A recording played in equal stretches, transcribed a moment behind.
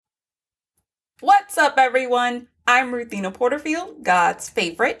What's up, everyone? I'm Ruthina Porterfield, God's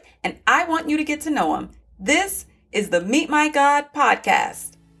favorite, and I want you to get to know Him. This is the Meet My God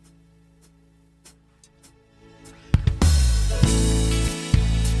podcast.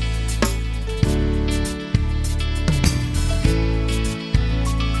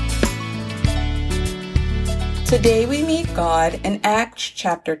 Today we meet God in Acts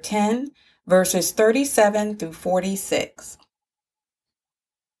chapter 10, verses 37 through 46.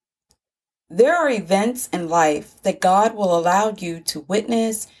 There are events in life that God will allow you to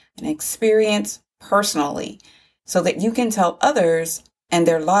witness and experience personally so that you can tell others and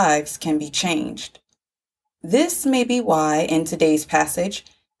their lives can be changed. This may be why in today's passage,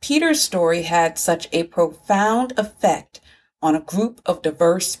 Peter's story had such a profound effect on a group of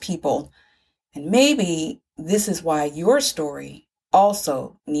diverse people. And maybe this is why your story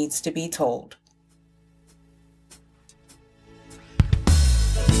also needs to be told.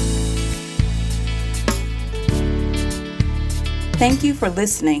 Thank you for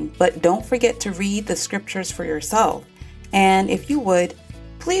listening, but don't forget to read the scriptures for yourself. And if you would,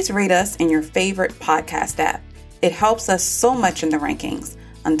 please rate us in your favorite podcast app. It helps us so much in the rankings.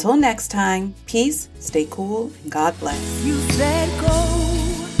 Until next time, peace, stay cool, and God bless. You said go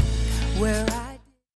where